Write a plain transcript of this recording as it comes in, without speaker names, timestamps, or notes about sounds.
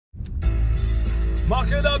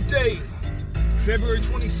Market update, February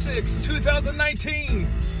 26, 2019.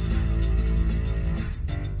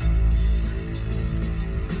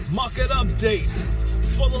 Market update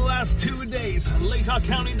for the last 2 days. Lake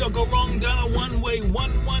County, don't go wrong, down a one-way,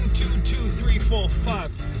 1, 1, 2, 2, 3, 4,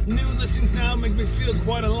 5. New listings now make me feel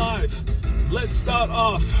quite alive. Let's start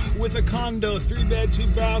off with a condo, 3-bed,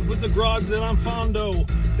 2-bath with a garage that I'm fondo.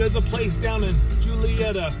 There's a place down in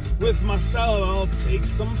Julietta with my salad. I'll take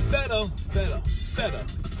some feta.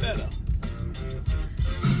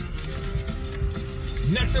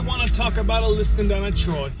 Next, I want to talk about a listing down in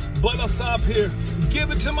Troy, but I'll stop here.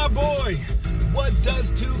 Give it to my boy. What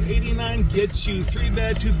does $289 get you?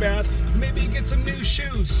 3-bed, 2-bath, maybe get some new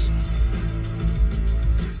shoes.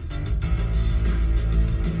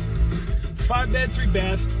 5-bed,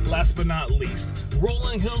 3-bath, last but not least.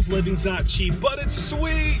 Rolling Hills living's not cheap, but it's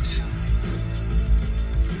sweet.